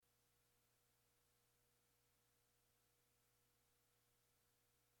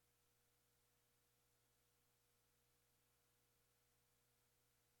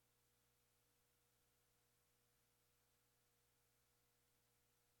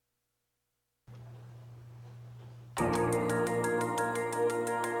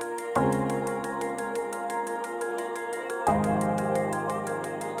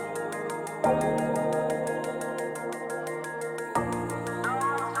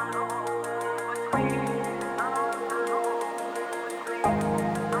Hello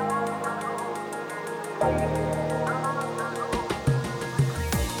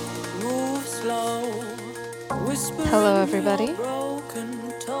everybody,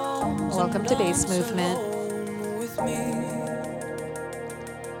 welcome to Bass Movement.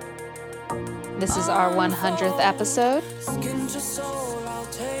 This is our 100th episode.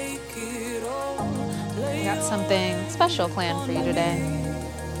 We got something special planned for you today.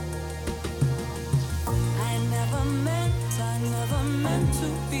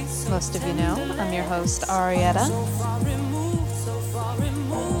 Most of you know, I'm your host, Arietta.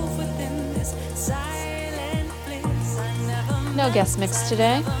 No guest mix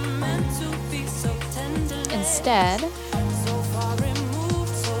today. Instead,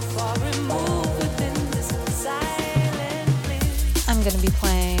 I'm going to be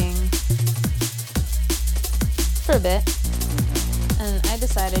playing for a bit, and I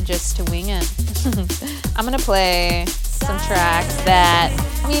decided just to wing it. I'm going to play some tracks that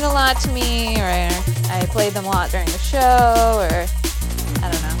mean a lot to me, or I played them a lot during the show, or I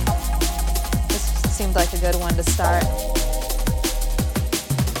don't know. This seemed like a good one to start.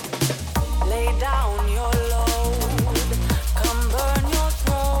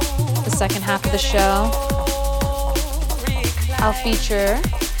 The second half of the show, I'll feature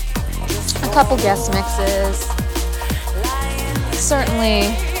a couple guest mixes.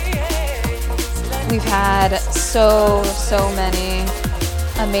 Certainly, we've had so many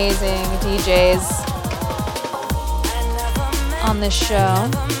amazing DJs on this show,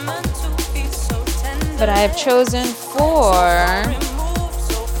 but I have chosen 4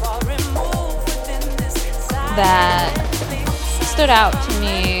 that stood out to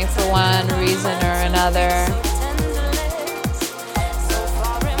me for one reason or another.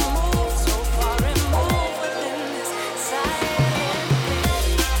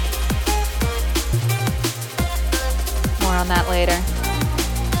 More on that later.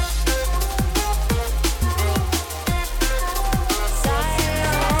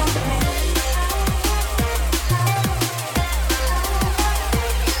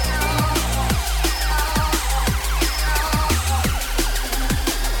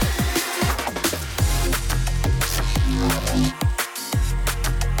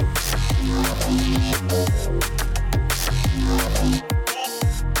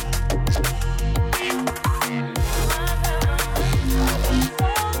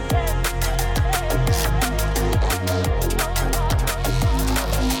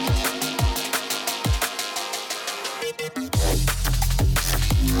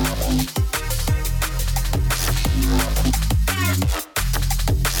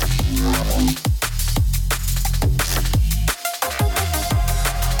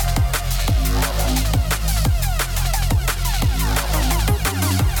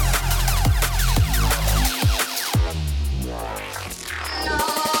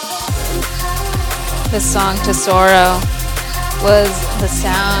 This song, Tesoro, was the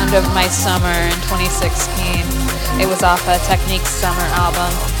sound of my summer in 2016. It was off a Technique Summer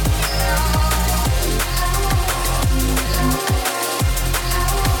album.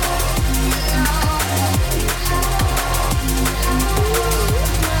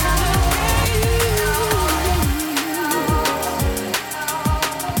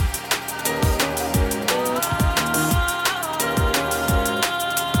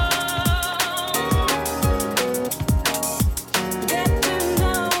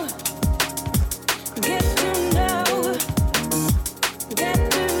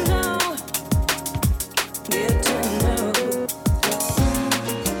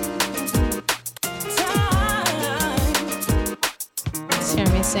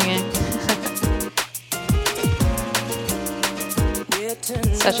 Singing.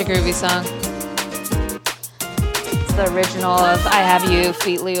 Such a groovy song. It's the original of I Have You,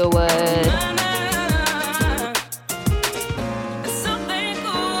 Feet Leo Wood.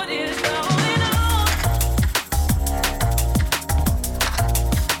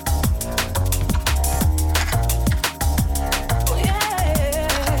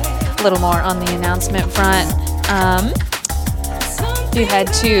 A little more on the announcement front. You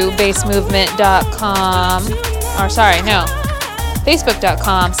head to bassmovement.com, or sorry, no,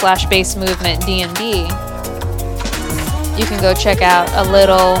 facebook.com/bassmovementdnb. You can go check out a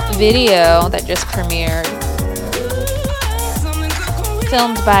little video that just premiered,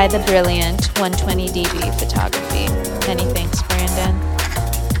 filmed by the brilliant 120dB Photography. Many thanks, Brandon.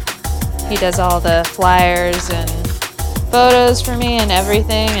 He does all the flyers and photos for me and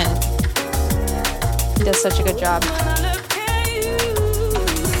everything, and he does such a good job.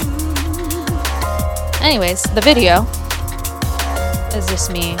 Anyways, the video. is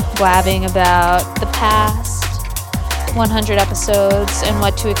just me blabbing about the past 100 episodes and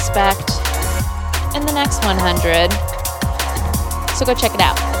what to expect in the next 100. So go check it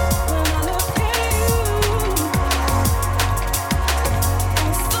out.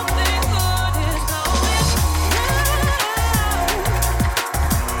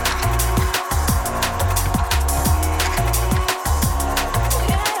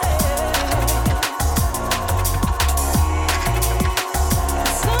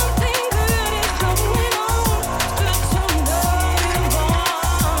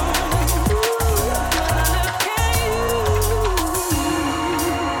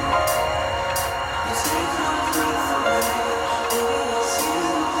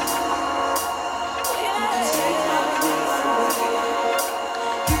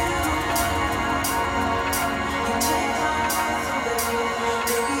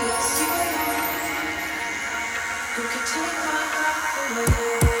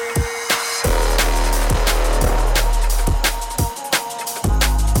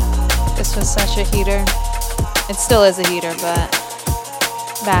 This was such a heater. It still is a heater, but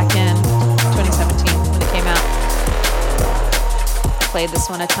back in 2017 when it came out, played this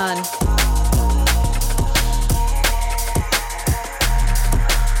one a ton.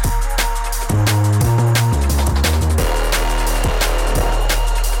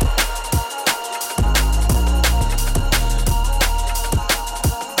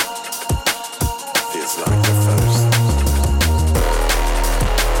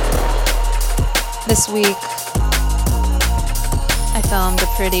 This week, I filmed a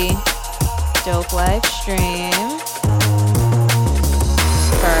pretty dope live stream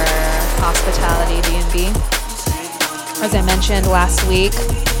for Hospitality D&B. As I mentioned last week,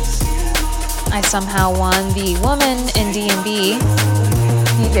 I somehow won the Woman in D&B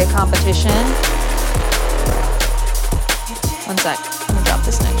DJ competition. One sec, I'm gonna drop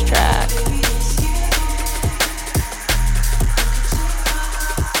this next track.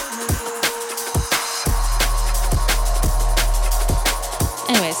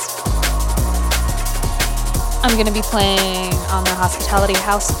 Anyways, I'm going to be playing on their Hospitality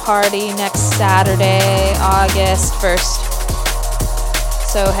House Party next Saturday, August 1st.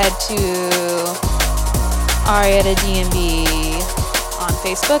 So head to Arietta D&B on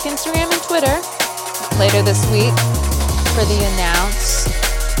Facebook, Instagram, and Twitter later this week for the announce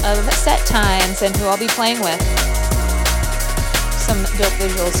of set times and who I'll be playing with. Some dope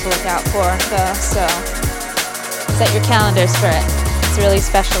visuals to look out for, though, so set your calendars for it. It's really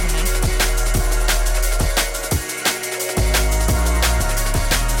special to me.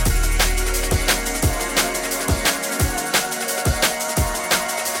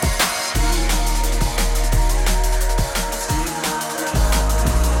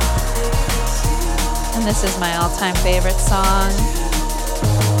 And this is my all-time favorite song.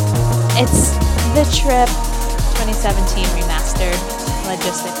 It's The Trip 2017 remastered,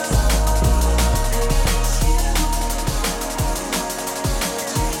 Logistics.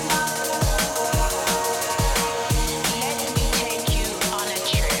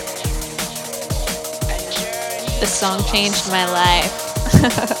 This song changed my life.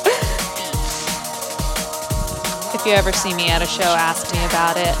 If you ever see me at a show, ask me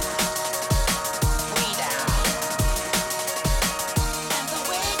about it.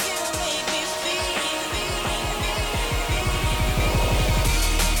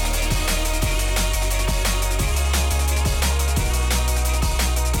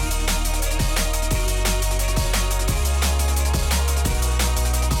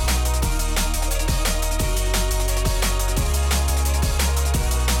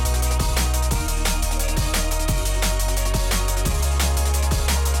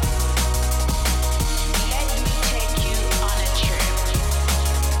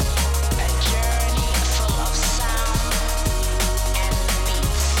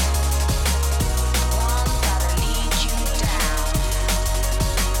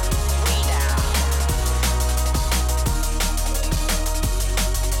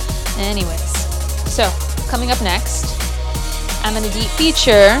 Anyways, so coming up next, I'm going to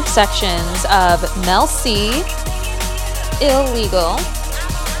feature sections of Mel C, Illegal,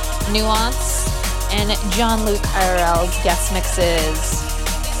 Nuance, and Jean-Luc IRL's guest mixes.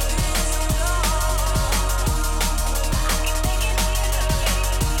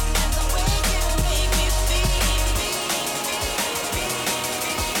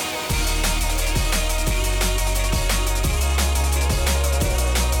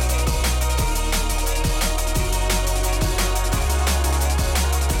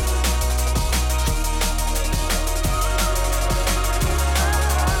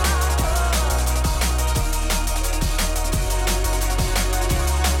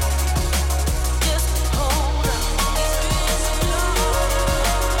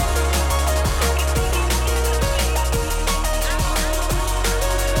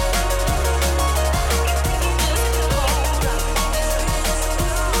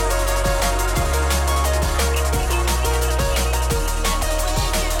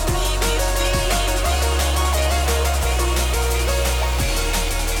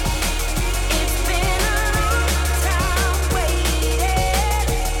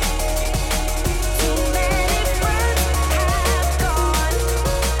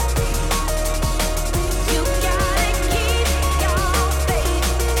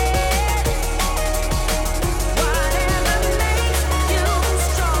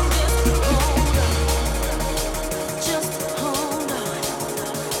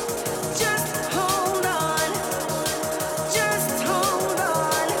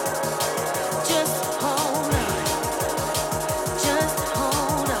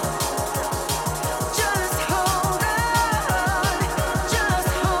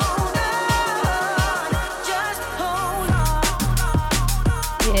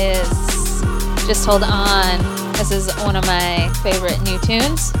 Just Hold On. This is one of my favorite new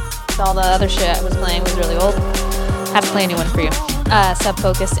tunes. All the other shit I was playing was really old. I have to play a new one for you. Sub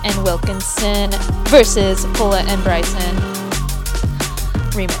Focus and Wilkinson versus Paula and Bryson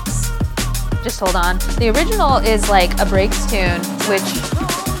remix. Just Hold On. The original is like a breaks tune, which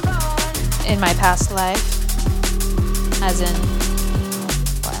in my past life, as in,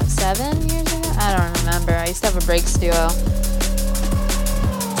 7 years ago? I don't remember. I used to have a breaks duo.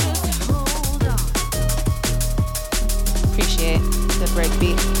 Appreciate the break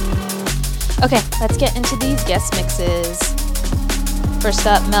beat. Okay, let's get into these guest mixes. First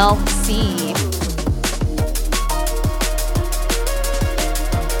up, Mel C.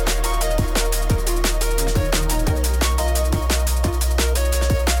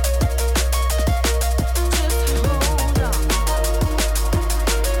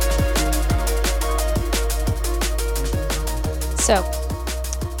 So,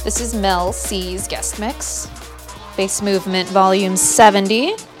 this is Mel C's guest mix. Bass Movement Volume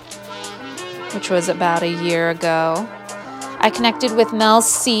 70, which was about a year ago. I connected with Mel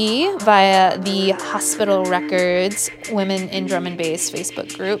C via the Hospital Records Women in Drum and Bass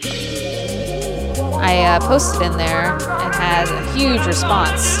Facebook group. I posted in there and had a huge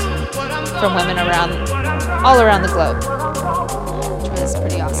response from women all around the globe, which was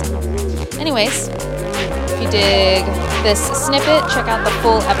pretty awesome. Anyways, if you dig this snippet, check out the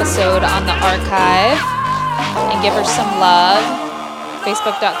full episode on the archive and give her some love.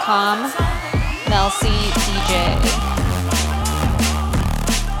 Facebook.com, Mel C DJ.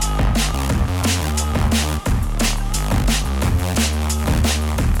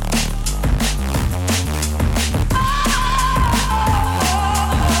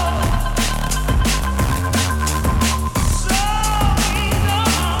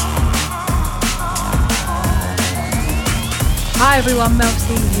 Hi everyone, Mel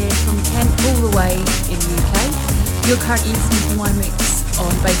C here from Kent all the way in the UK. You're currently listening to my mix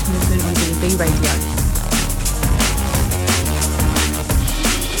on Bass Movement on DB Radio.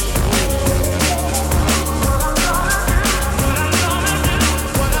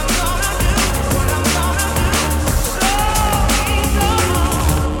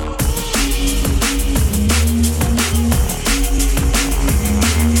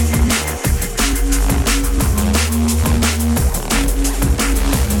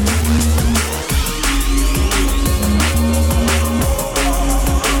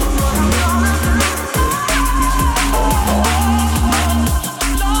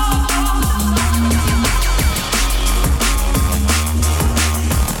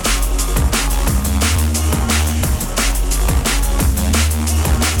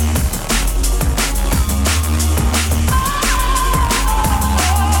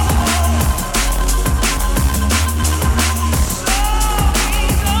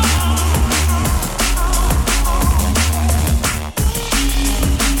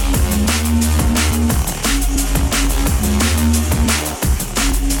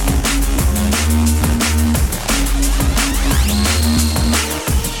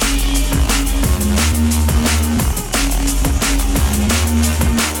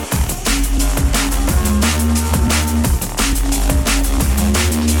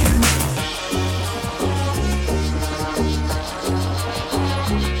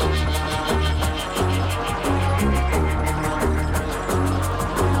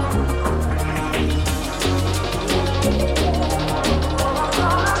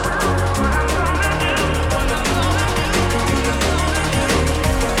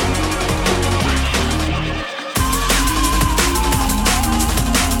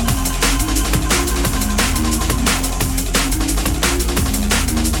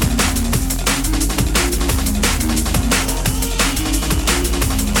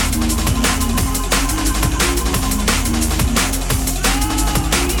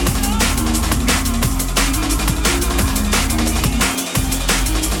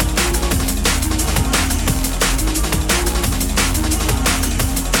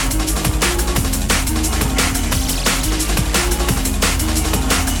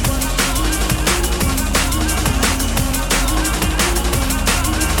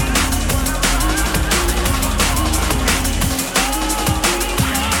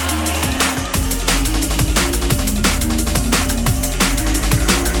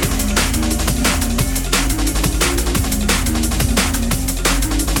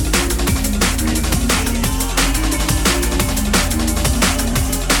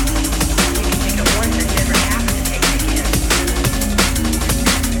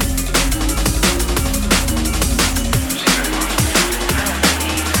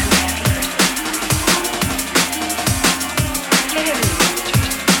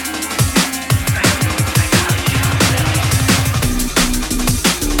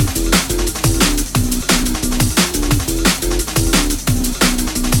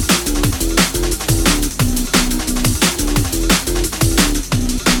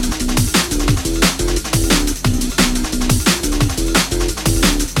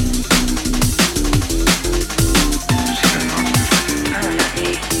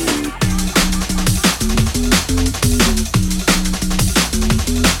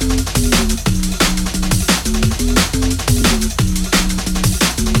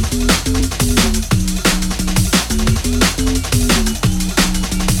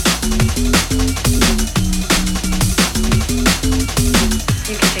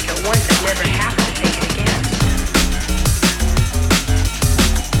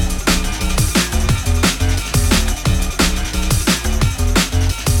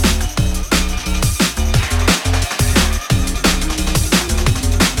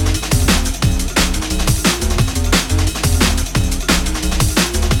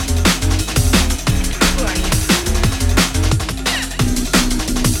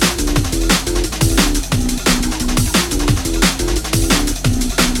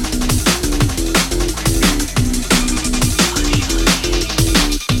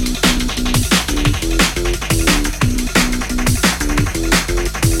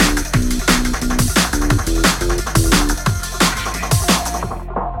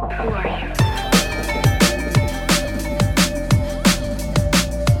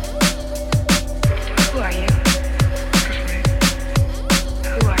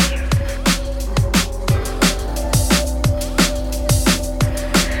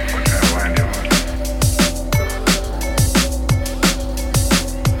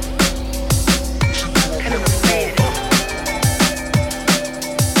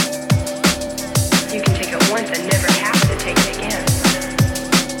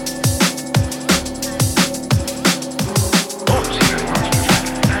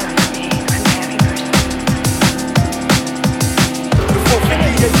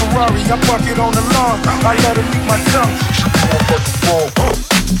 I park it on the lawn. I let her eat my tongue.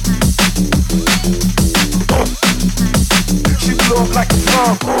 She blew up like a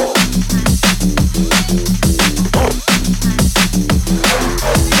bomb.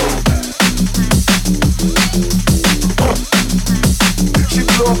 She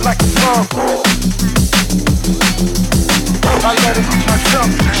blew up like a bomb. I let her eat my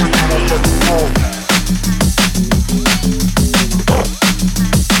tongue.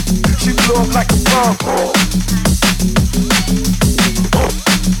 She blew up like a bomb.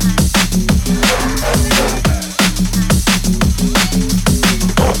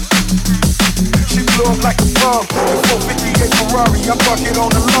 She blew up like a bomb. The 458 Ferrari, I park it on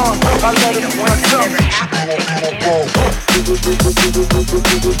the lawn. I let her eat my tongue.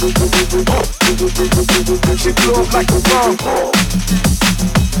 She blew up like a bomb.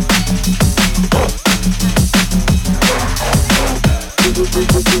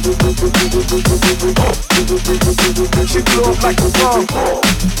 She blew up like a bomb.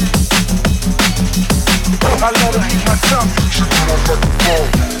 I let her eat my tongue.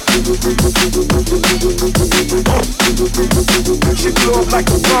 She blew up like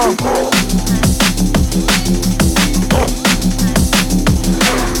a bomb.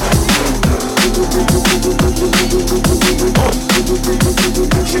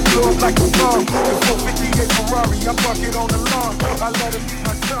 She blew up like a bomb. The 458 Ferrari, I park it on the lawn. I let her eat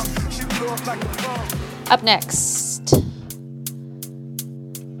my tongue. She blew up like a bomb. Up next,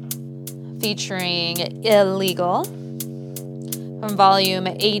 featuring Illegal from volume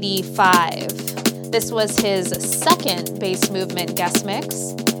 85. This was his second bass movement guest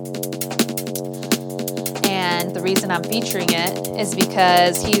mix. And the reason I'm featuring it is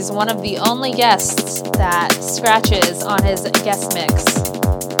because he's one of the only guests that scratches on his guest mix.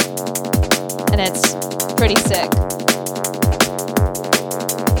 And it's pretty sick.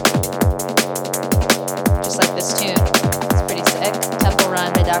 Just like this tune. It's pretty sick. Temple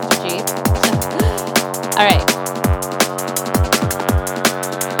Run by Dr. G. All right.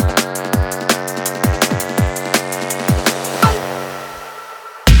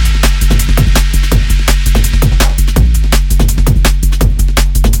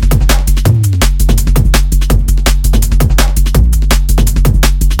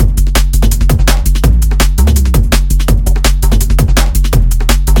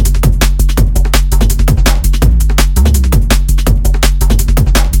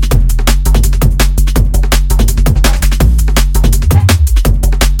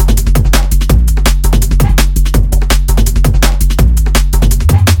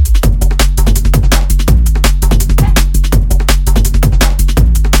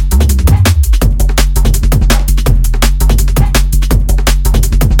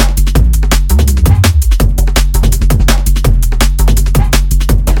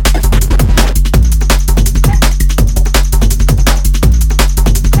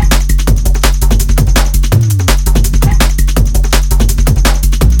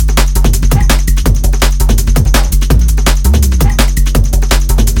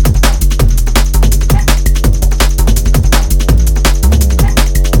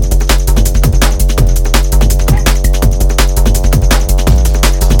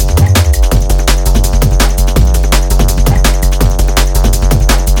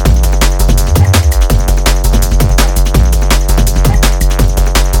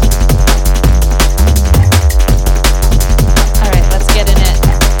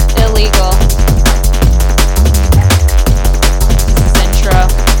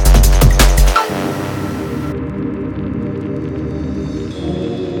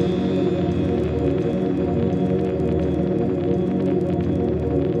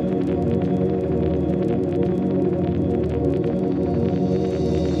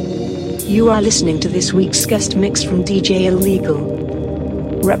 You are listening to this week's guest mix from DJ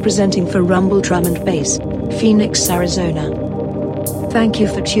Illegal. Representing for Rumble Drum and Bass, Phoenix, Arizona. Thank you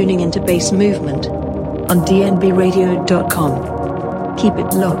for tuning into Bass Movement on dnbradio.com. Keep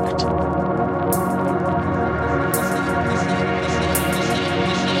it locked.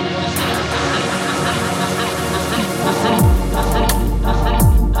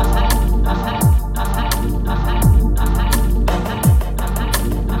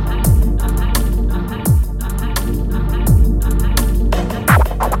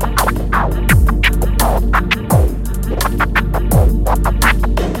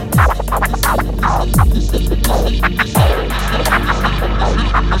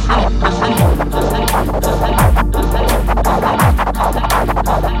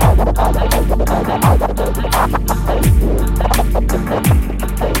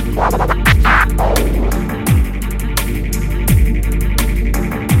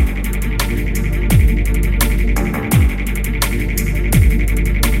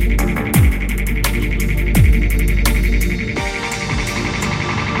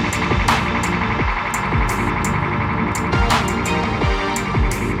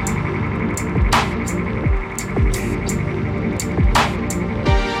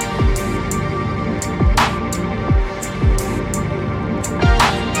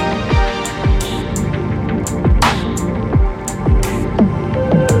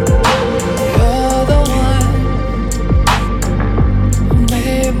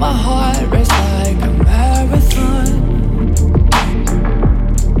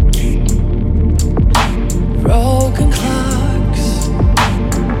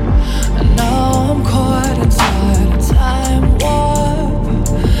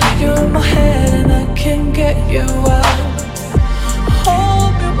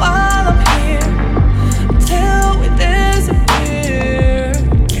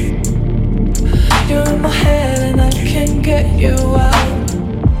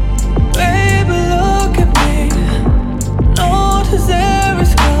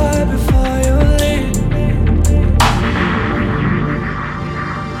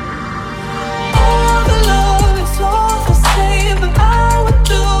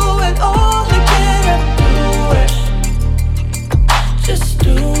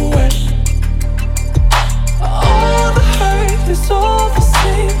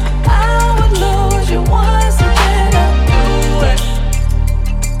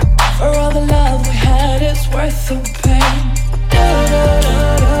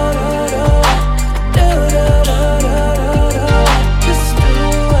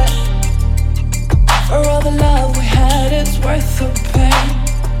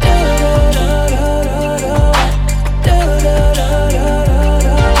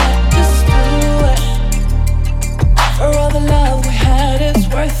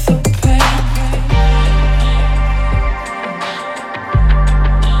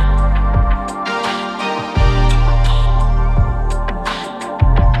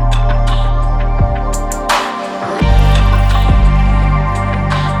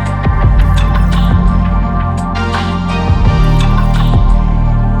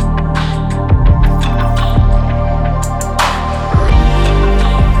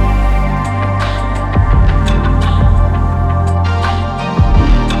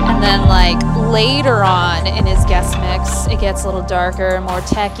 later on in his guest mix, it gets a little darker, more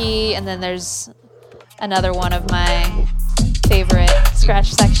techy, and then there's another one of my favorite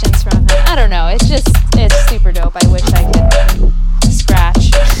scratch sections from him. I don't know, it's super dope. I wish I could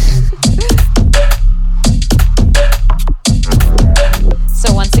scratch.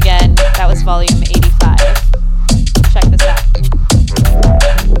 So once again, that was volume 85. Check this out.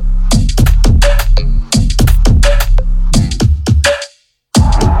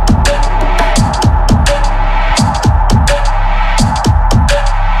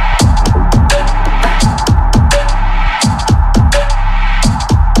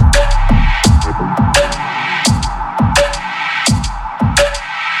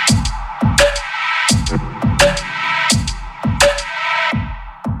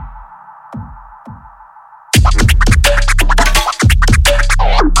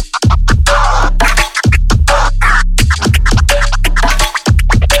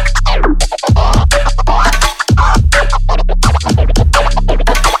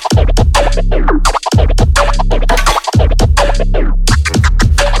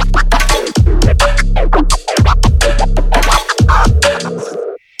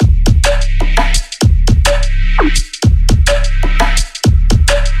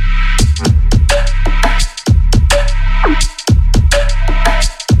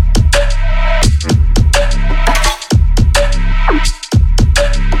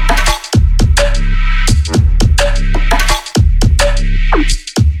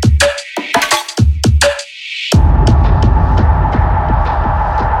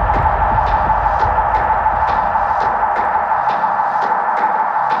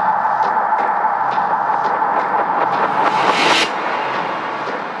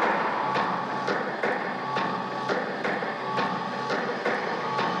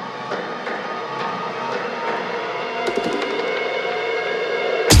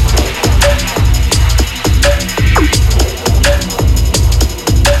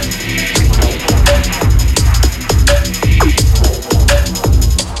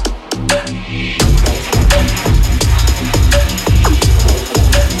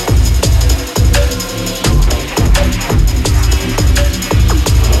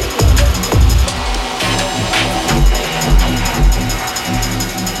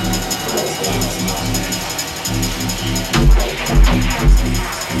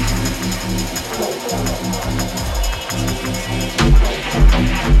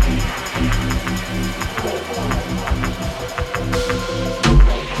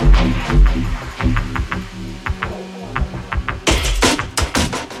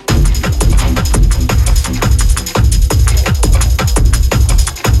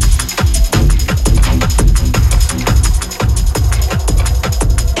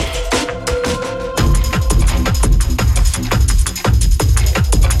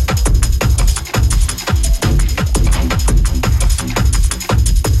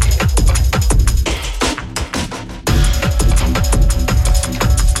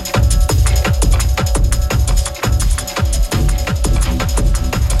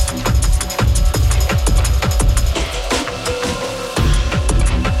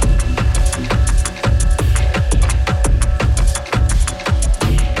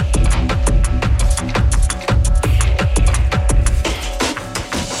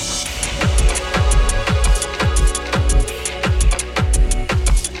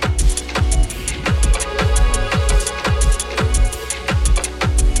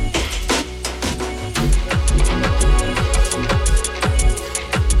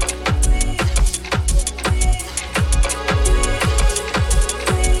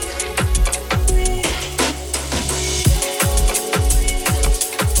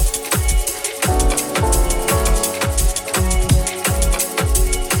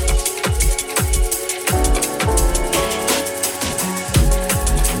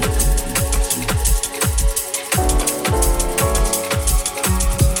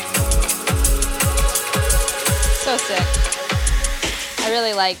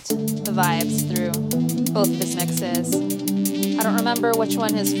 liked the vibes through both of his mixes. I don't remember what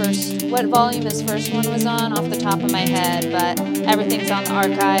volume his first one was on off the top of my head, but everything's on the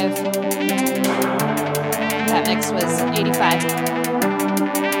archive. That mix was 85.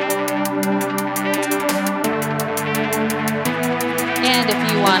 And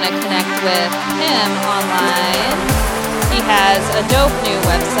if you want to connect with him online, he has a dope new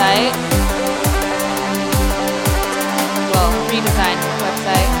website. Well, redesigned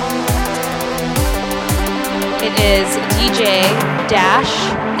website. It is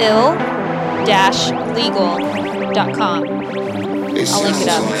DJ-ill-legal.com. I'll link it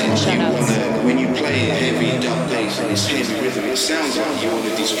up in the show notes. When you play heavy dub bass and it's heavy rhythm, it sounds like you want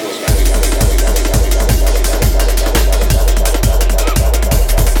to destroy.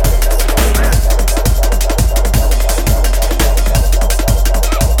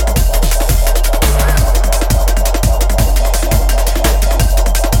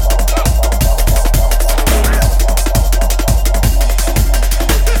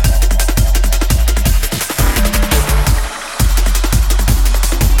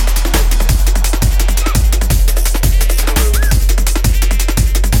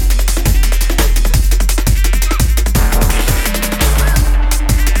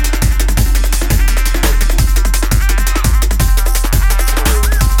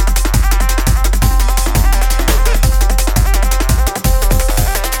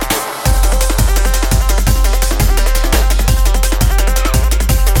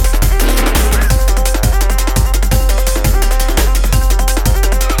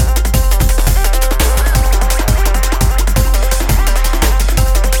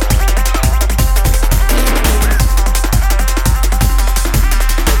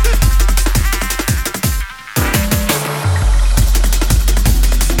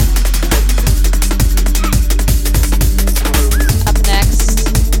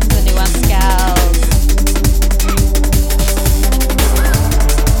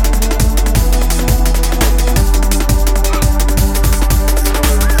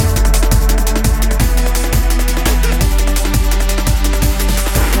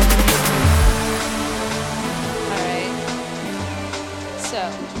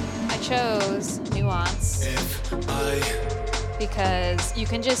 Because you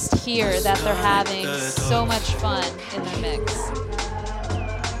can just hear that they're having so much fun in their mix.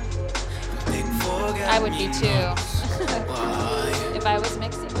 I would be too. If I was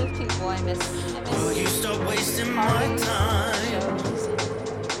mixing with people, I miss you stop wasting my time.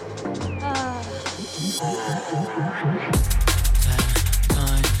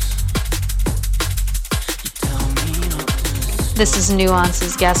 This is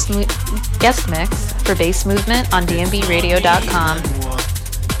Nuance's guest mix for Bass Movement on dnbradio.com.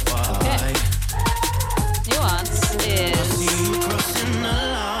 Okay. Nuance is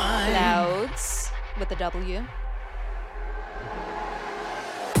Clouds with a W.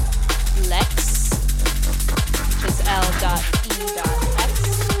 Lex, which is L.E.X.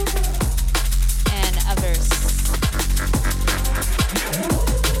 and Averse.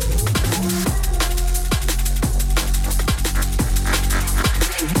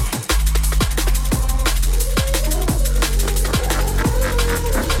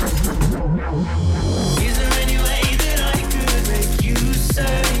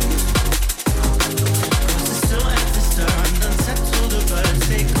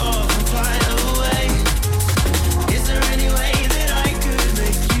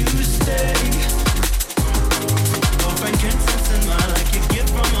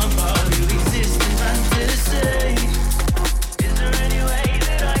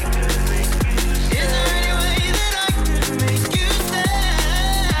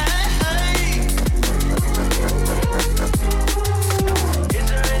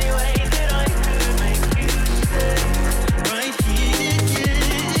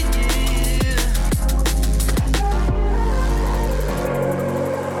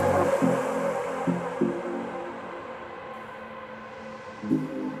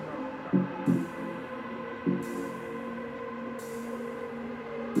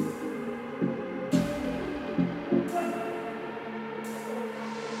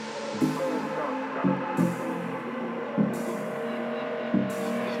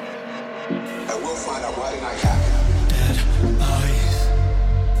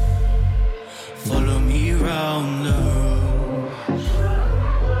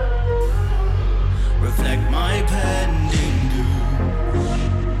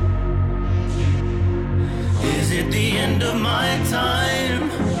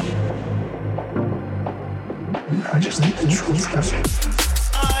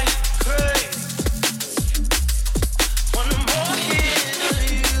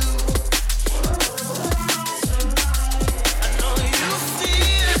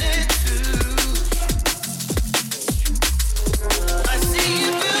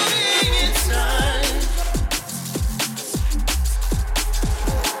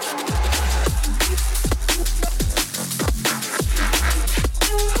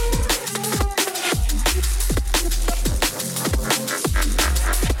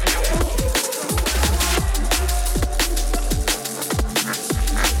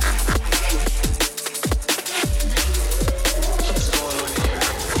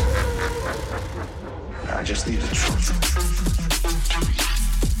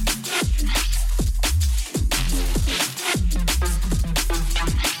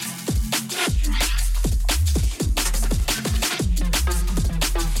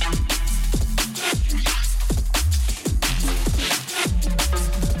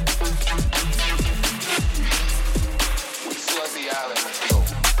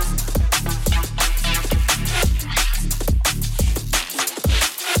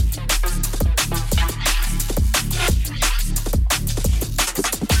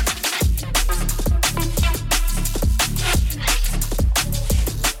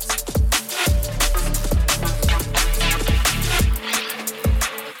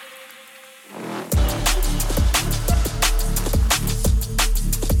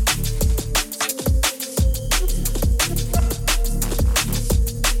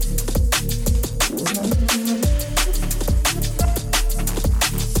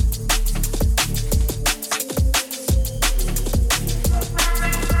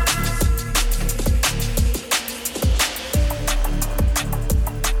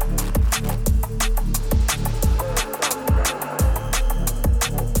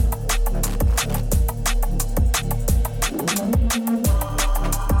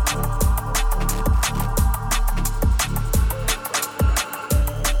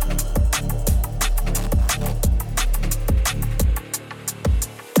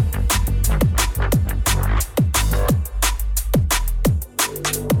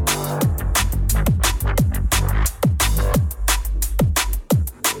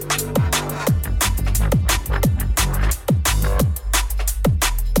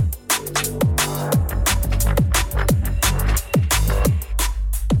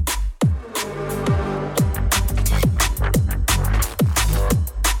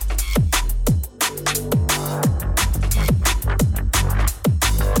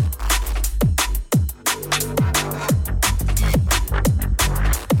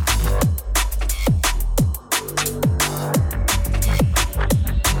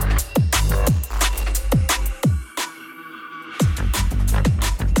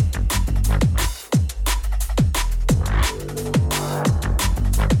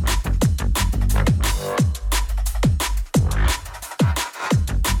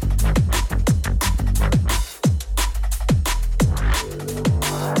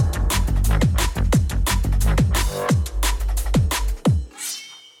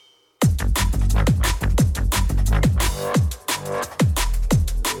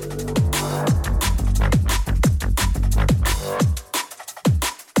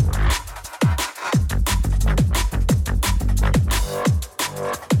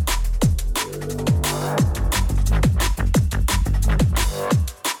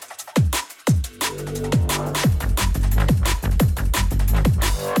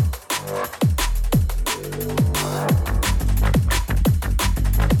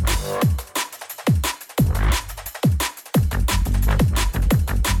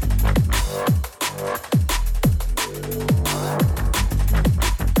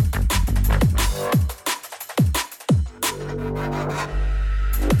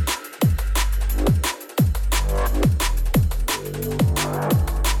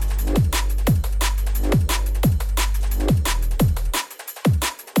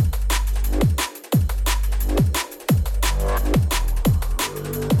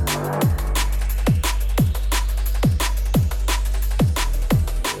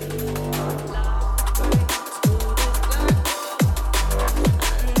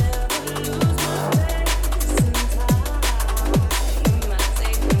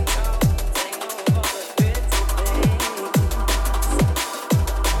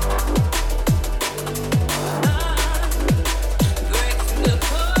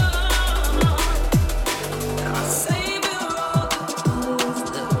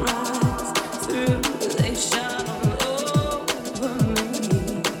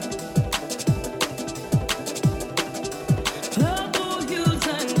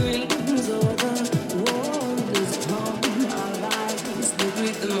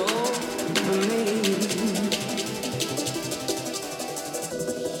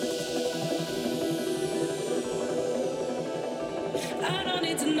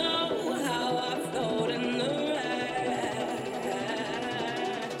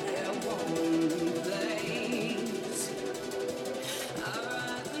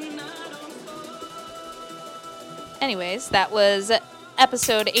 anyways, that was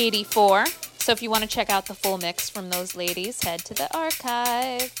episode 84. So if you want to check out the full mix from those ladies, head to the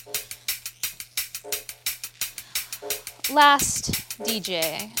archive. Last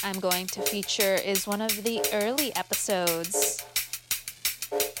DJ I'm going to feature is one of the early episodes.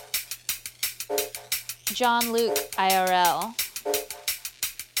 John Luke IRL,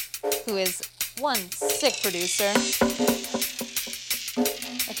 who is one sick producer.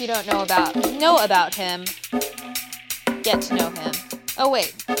 If you don't know about him, get to know him. Oh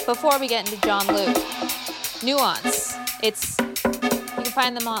wait, before we get into John Luke, Nuance. You can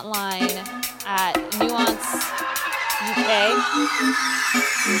find them online at Nuance UK,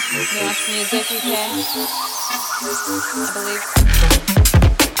 Nuance Music UK, I believe.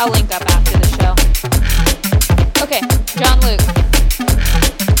 I'll link up after the show. Okay, John Luke.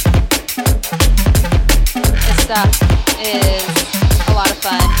 This stuff is a lot of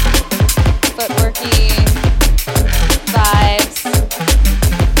fun. Footworky vibes.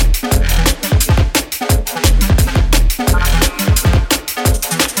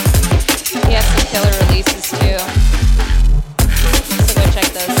 He has some killer releases too. So go check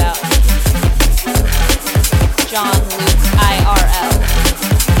those out. John Luke IRL.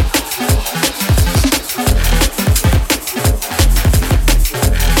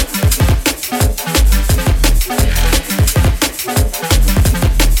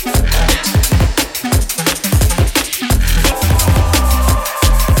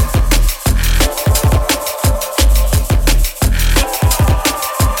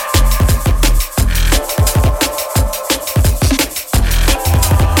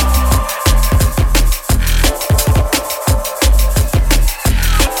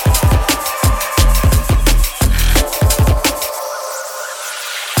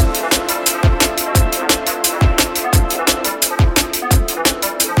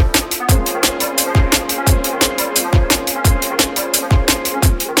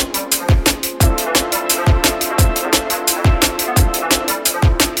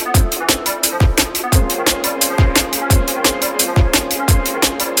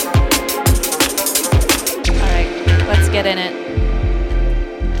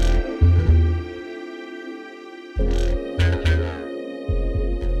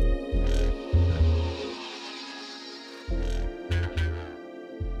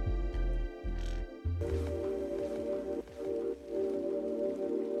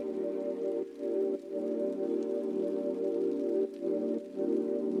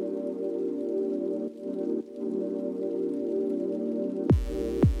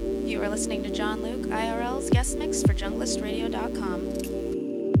 You are listening to John Luke IRL's guest mix for junglistradio.com.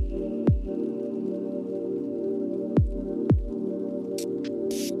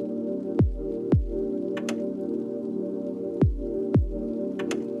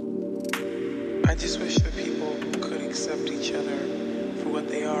 I just wish that people could accept each other for what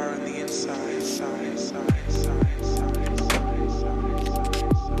they are on the inside.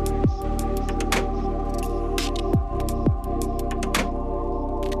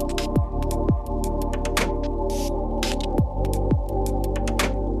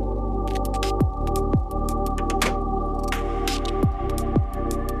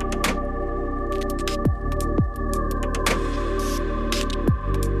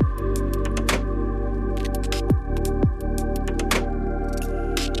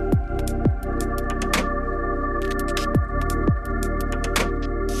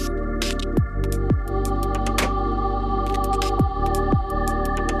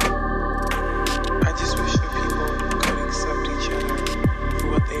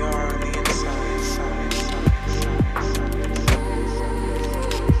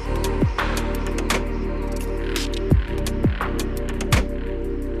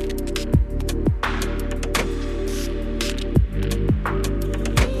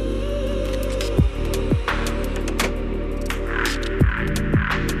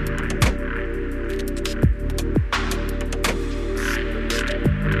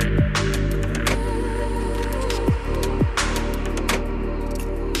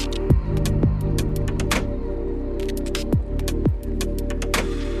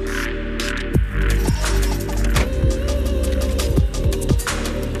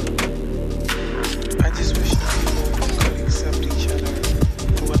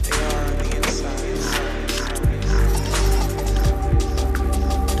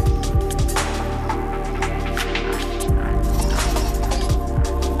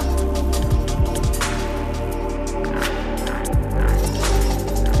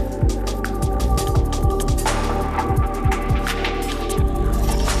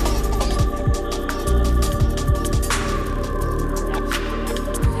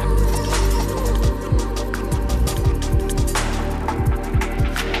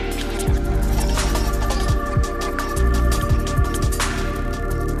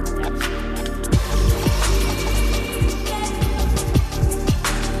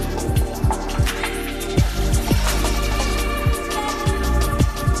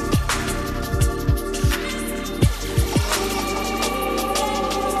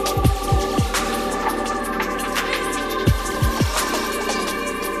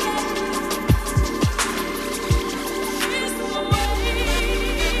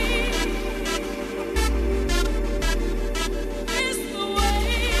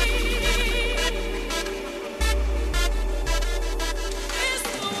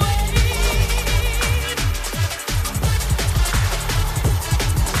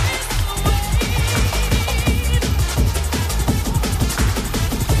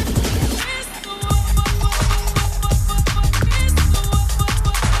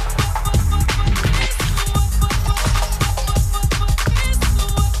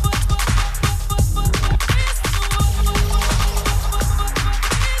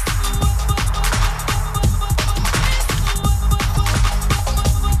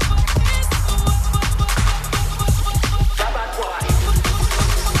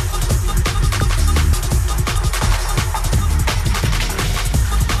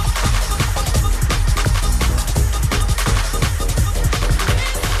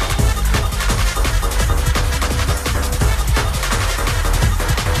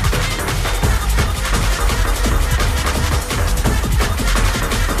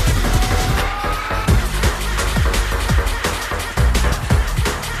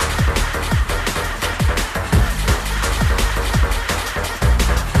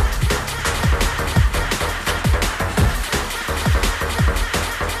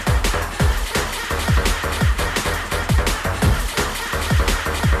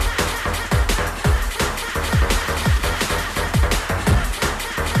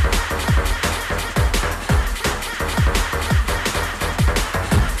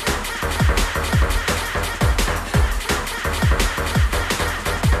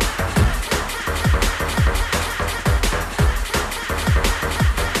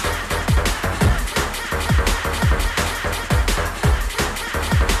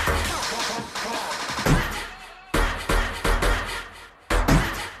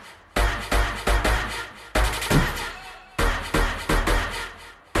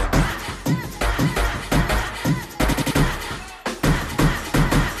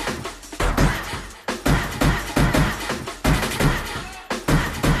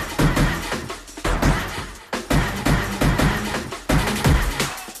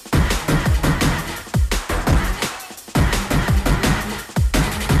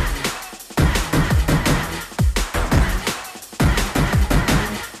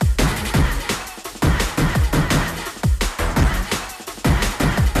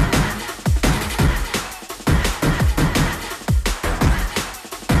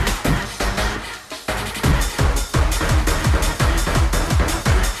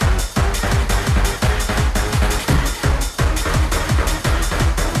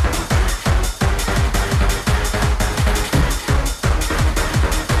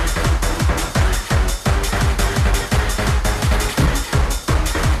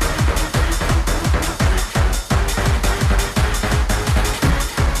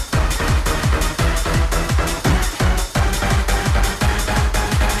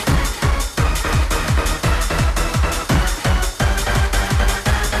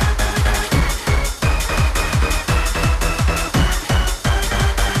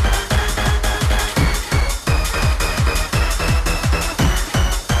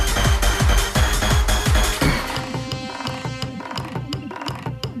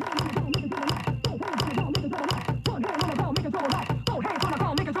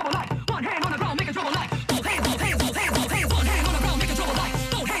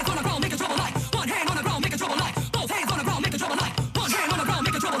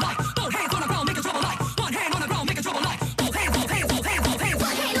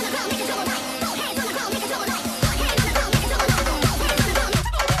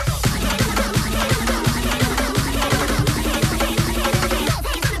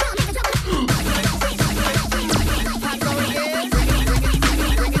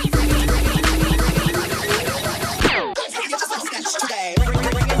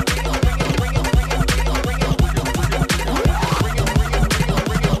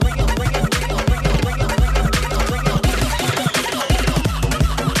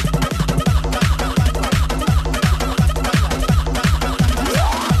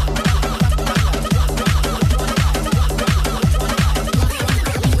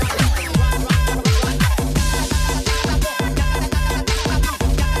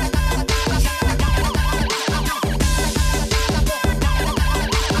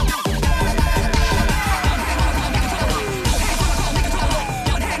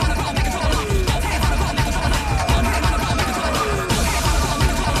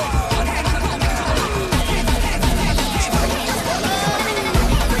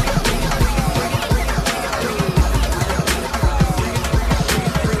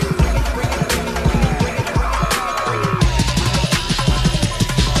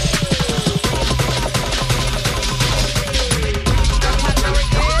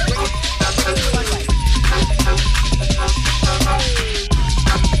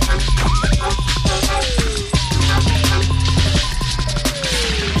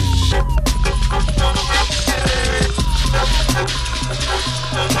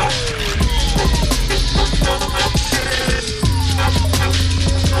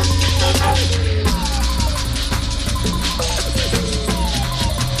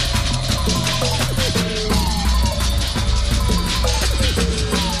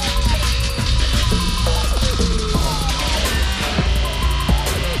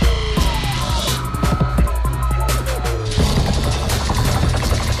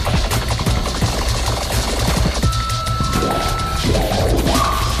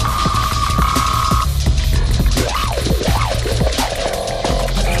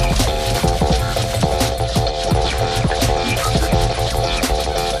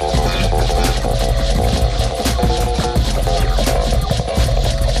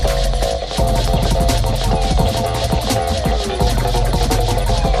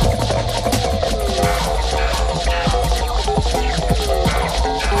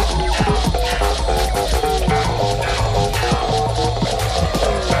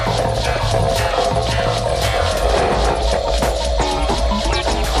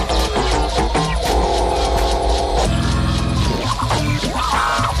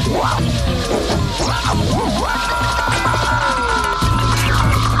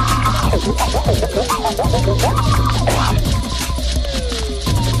 Alright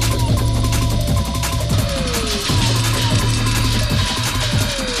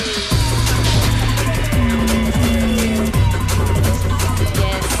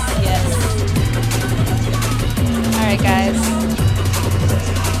guys,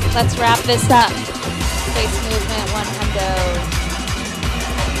 let's wrap this up. Face movement 100.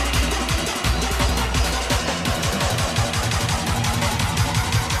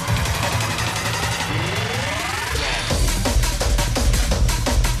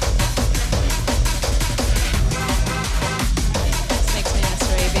 This makes me miss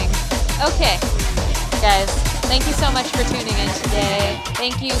raving. Okay, guys, thank you so much for tuning in today.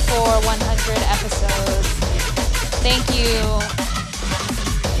 Thank you for 100 episodes. Thank you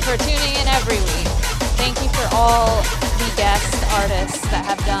for tuning in every week. Thank you for all the guest artists that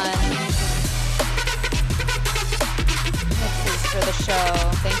have done mixes for the show.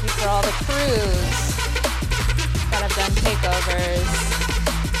 Thank you for all the crews that have done takeovers.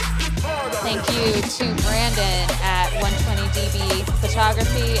 Thank you to Brandon at 120dB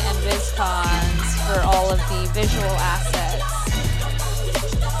Photography and VizCons for all of the visual assets.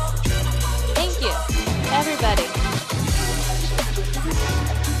 Thank you, everybody.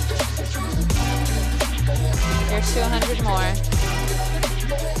 Here's to 100 more.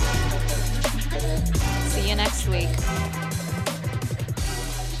 See you next week.